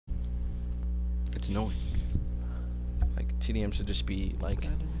It's annoying. Like, TDM should just be, like,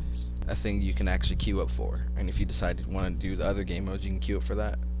 a thing you can actually queue up for. And if you decide to want to do the other game modes, you can queue up for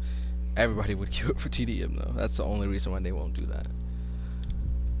that. Everybody would queue up for TDM, though. That's the only reason why they won't do that.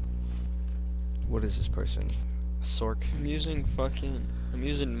 What is this person? Sork? I'm using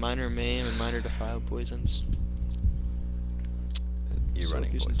minor maim and minor defile poisons. You're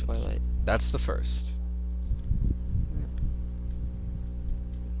running using poisons. Twilight. That's the first.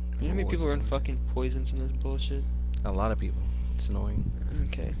 You know how many people run fucking poisons in this bullshit? A lot of people. It's annoying.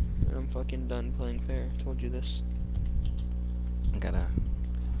 Okay, I'm fucking done playing fair. I told you this. I gotta.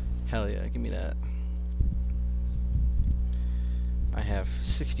 Hell yeah, give me that. I have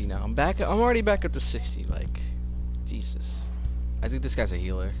 60 now. I'm already back up to 60. Like, Jesus. I think this guy's a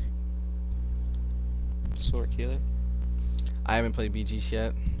healer. Sword healer. I haven't played BGs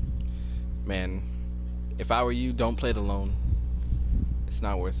yet. Man, if I were you, don't play it alone. It's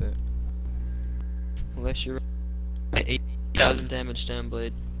not worth it. Unless you're 8,000 damage stem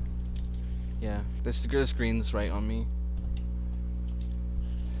blade. Yeah, this screen's right on me.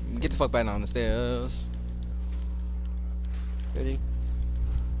 Get the fuck back on the stairs. Ready?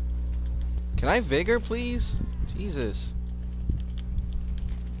 Can I vigor, please? Jesus.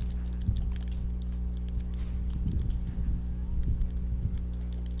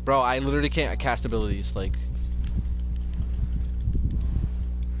 Bro, I literally can't cast abilities, like...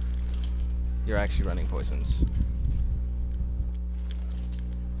 You're actually running poisons.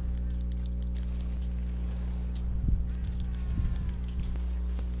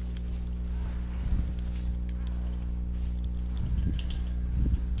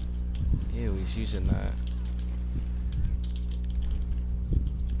 Ew, he's using that.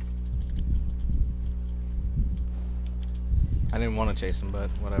 I didn't want to chase him, but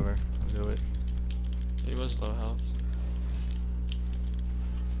whatever. I'll do it. He was low health.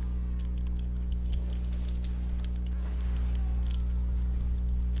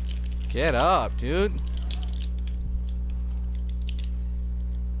 Get up, dude.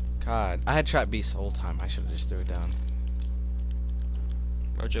 God, I had trap beast the whole time. I should have just threw it down.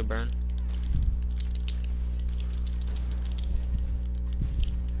 Mojo burn.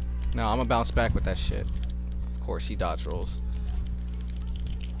 No, I'm gonna bounce back with that shit. Of course, he dodge rolls.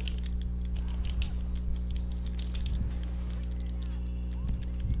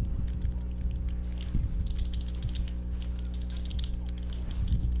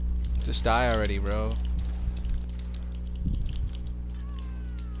 Just die already, bro.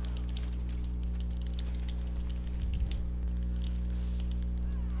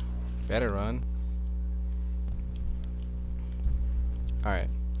 Better run. Alright.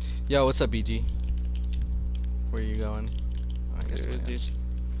 Yo, what's up, BG? Where are you going? I guess Dude, these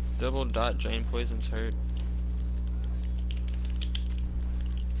double dot drain poisons hurt.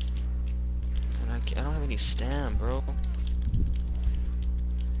 And I don't have any stam, bro.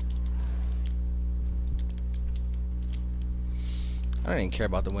 I don't even care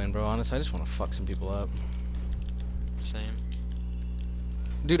about the win, bro. Honestly, I just want to fuck some people up. Same.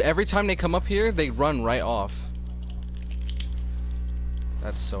 Dude, every time they come up here, they run right off.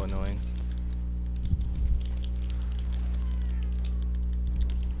 That's so annoying.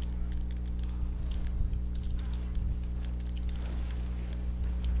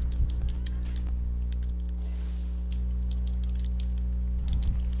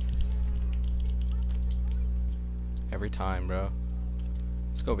 Every time, bro.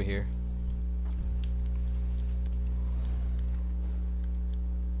 Let's go over here.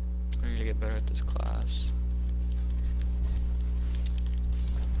 I need to get better at this class.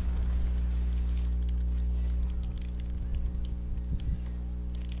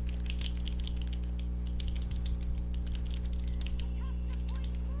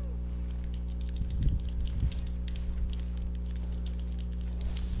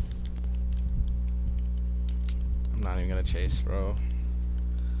 I'm not even gonna chase, bro.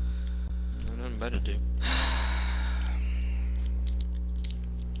 There's nothing better to do.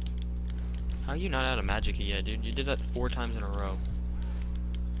 How are you not out of magic yet, dude? You did that 4 times in a row.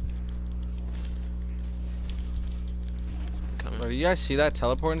 Bro, do you guys see that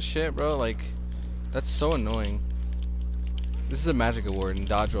teleporting shit, bro? Like, that's so annoying. This is a magic award and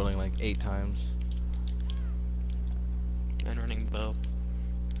dodge rolling like 8 times. And running bow.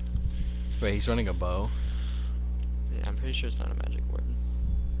 Wait, he's running a bow? Yeah, I'm pretty sure it's not a magic warden.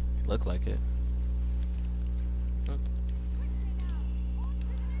 It looked like it. Oh.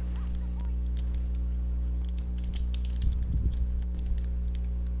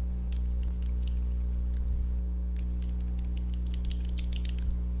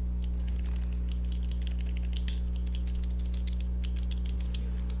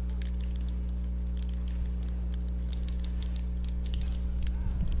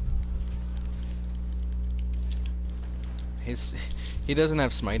 He doesn't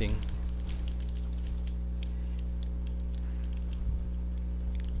have smiting.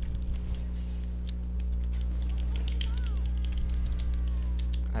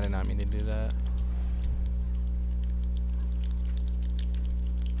 I did not mean to do that.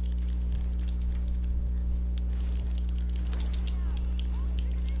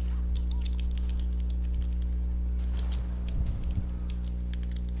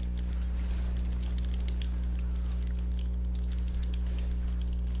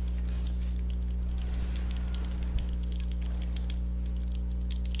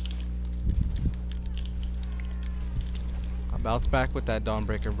 Bounce back with that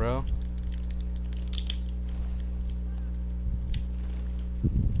Dawnbreaker, bro.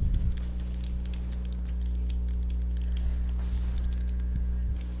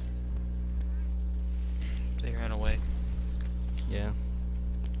 They ran away. Yeah.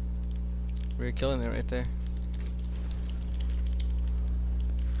 We were killing it right there.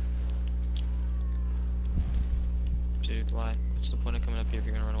 Dude, why? What's the point of coming up here if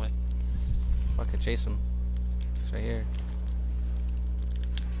you're gonna run away? Fuck it, chase him. It's right here.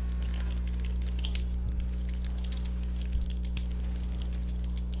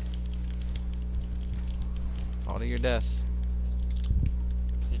 All to your death.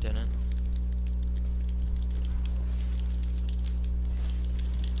 You didn't.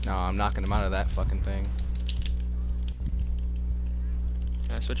 No, I'm knocking him out of that fucking thing.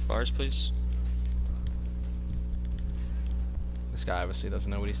 Can I switch bars, please? This guy obviously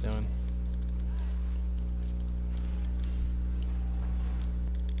doesn't know what he's doing.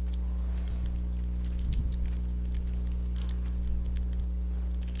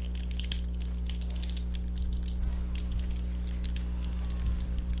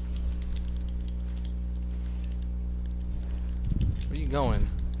 Where are you going?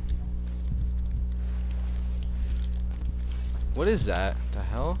 What is that? The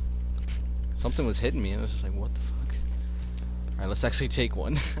hell? Something was hitting me and I was just like, what the fuck? Alright, let's actually take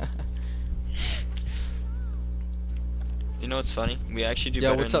one. You know what's funny? We actually do Yo,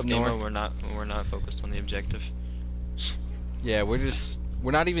 better what's in up, this game Nor? when we're not focused on the objective. Yeah, we're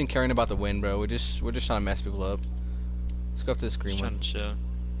not even caring about the win, bro. We're just trying to mess people up. Let's go up to this green Just trying one. to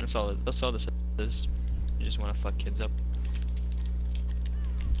chill. That's all this is. You just want to fuck kids up.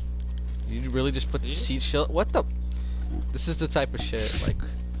 You really just put the Yeah. seat shield? What the? This is the type of shit like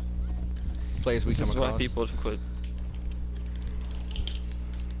players we This come is why across. people quit.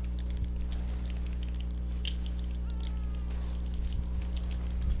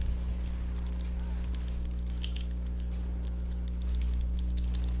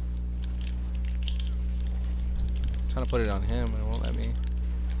 Trying to put it on him, and it won't let me.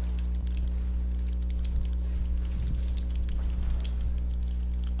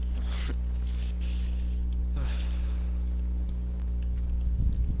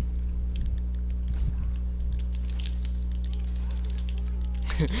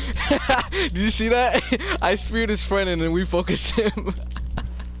 Did you see that? I speared his friend and then we focused him.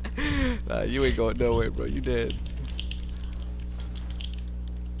 Nah, you ain't going nowhere, bro. You dead.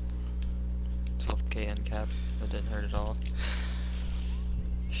 12k end cap. That didn't hurt at all.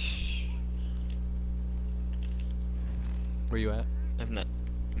 Where you at? I'm not.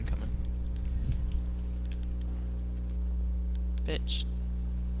 I'm coming. Bitch.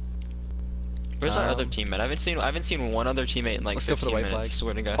 Where's our other teammate? I haven't seen one other teammate in like Let's go for the 15 white minutes. flag.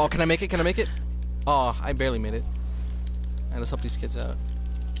 Swear to God. Oh, can I make it? Can I make it? Oh, I barely made it. Alright, let's help these kids out.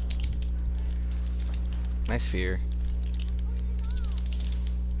 Nice fear.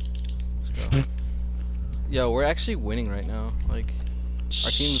 Let's go. Yo, we're actually winning right now. Like, our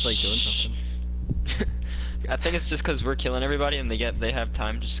team's like doing something. I think it's just because we're killing everybody and they have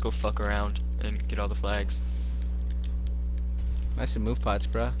time to just go fuck around and get all the flags. Nice and move pots,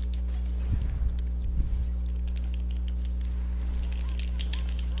 bruh.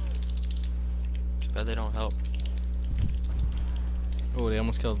 Too bad they don't help. Oh, they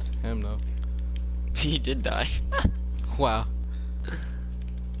almost killed him though. He did die. Wow.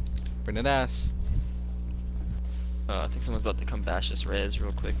 Bring that ass. I think someone's about to come bash this Rez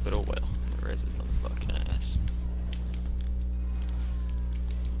real quick, but oh well. I'm gonna Rez his motherfucking ass.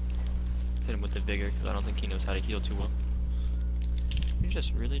 Hit him with the vigor, because I don't think he knows how to heal too well. You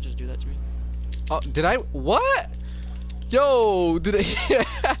just really just do that to me? Oh, did I? What? Yo, did I?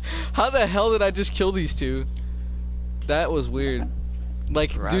 How the hell did I just kill these two? That was weird.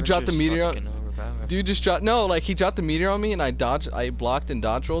 Like, dude dropped the meteor on. Dude just dropped. No, like he dropped the meteor on me, and I blocked and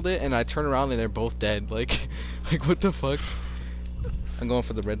dodge rolled it, and I turn around and they're both dead. Like, like what the fuck? I'm going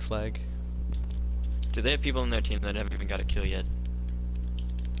for the red flag. Do they have people in their team that haven't even got a kill yet?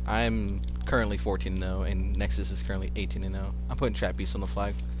 I'm currently 14-0, and Nexus is currently 18-0. I'm putting Trap Beast on the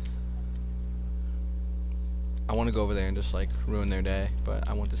flag. I want to go over there and just like ruin their day, but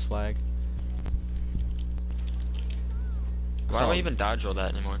I want this flag. Why do I even dodge roll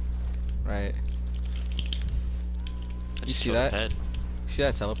that anymore? Right. You see that? See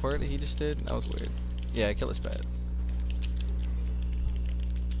that teleport that he just did? That was weird. Yeah, kill his pet.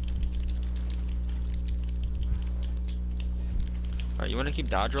 Alright, you wanna keep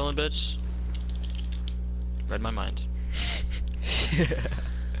dodge rolling, bitch? Read my mind.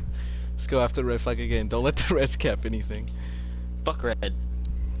 Let's go after the red flag again. Don't let the reds cap anything. Fuck red.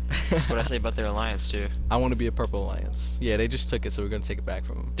 That's what I say about their alliance too. I want to be a purple alliance. Yeah, they just took it, so we're gonna take it back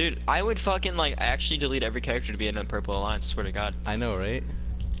from them. Dude, I would fucking like actually delete every character to be in a purple alliance, swear to god. I know, right?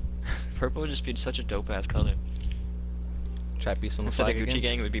 Purple would just be such a dope ass color. Trap Beast on the Instead flag of Gucci again.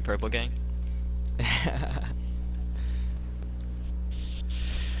 gang, it would be purple gang.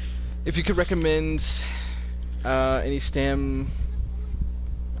 If you could recommend any Stam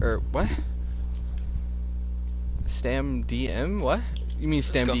or what? Stam DM? What? You mean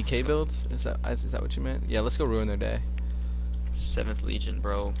Stam DK builds? Is that what you meant? Yeah, let's go ruin their day. 7th Legion,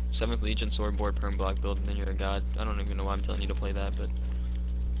 bro. 7th Legion sword board perm block build, and then you're a god. I don't even know why I'm telling you to play that, but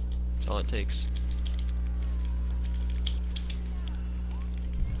that's all it takes.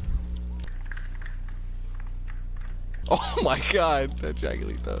 Oh my god, that Dragon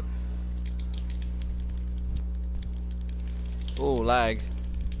Leap though. Oh, lag.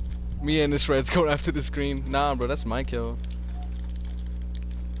 Me and this red's going after the screen. Nah, bro, that's my kill.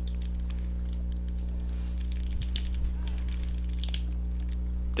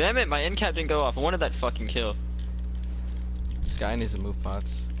 Damn it, my end cap didn't go off. I wanted that fucking kill. This guy needs to move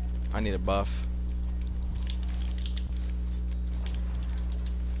pots. I need a buff.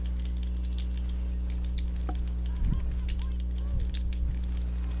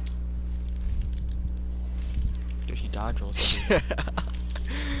 Dude, he dodge rolls.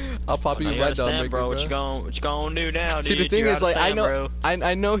 I'll pop you right down, bro. What you gonna do now, dude? See, the thing is, like, bro.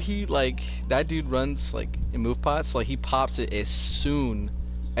 I know he, like, that dude runs, like, in move pots, like, he pops it as soon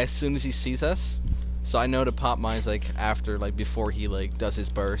as he sees us. So I know to pop mine's, like, after, like, before he, like, does his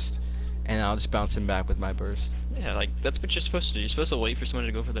burst. And I'll just bounce him back with my burst. Yeah, like, that's what you're supposed to do. You're supposed to wait for someone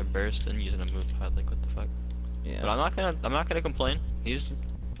to go for their burst and using a move pot, like, what the fuck? Yeah. But I'm not gonna complain. He's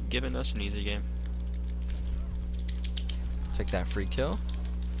giving us an easy game. Take that free kill.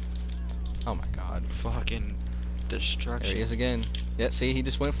 Oh my god. Fucking destruction. There he is again. Yeah, see, he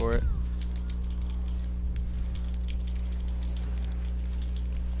just went for it.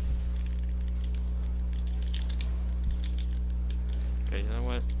 Okay, you know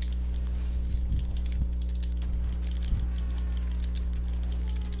what?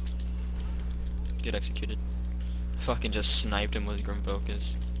 Get executed. Fucking just sniped him with Grim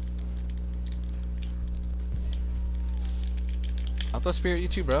Focus. I'll throw Spirit you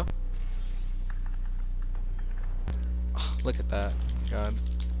too, bro. Oh, look at that. Oh my god.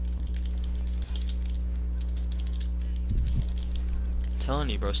 I'm telling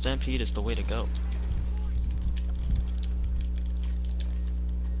you, bro, Stampede is the way to go.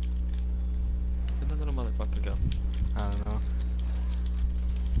 Where'd that little motherfucker go? I don't know.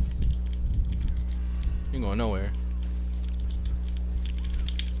 You ain't going nowhere.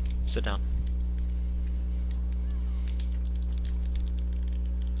 Sit down.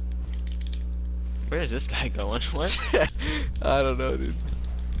 Where is this guy going? What? I don't know, dude.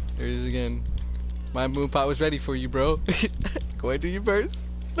 There he is again. My moon pot was ready for you, bro. Go ahead, do your burst.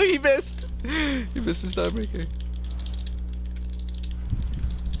 Look, he missed. He missed his Starbreaker.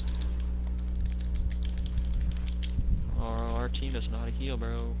 Oh, our team doesn't know how to heal,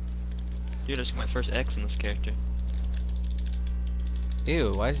 bro. Dude, I just got my first X in this character.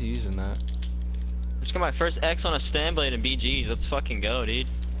 Ew, why is he using that? I just got my first X on a stand blade in BGs. Let's fucking go, dude.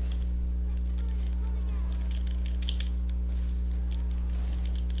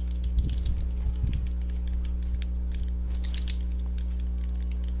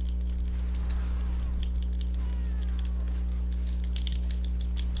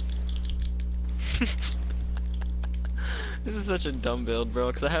 This is such a dumb build, bro,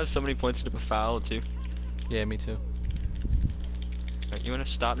 because I have so many points to foul too. Yeah, me too. Right, you wanna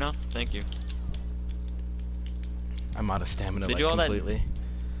stop now? Thank you. I'm out of stamina, Did like, you all completely.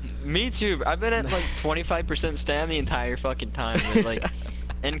 Me too. I've been at like 25% stam the entire fucking time. And, like,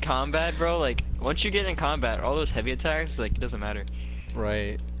 in combat, bro, like, once you get in combat, all those heavy attacks, like, it doesn't matter.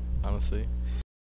 Right, honestly.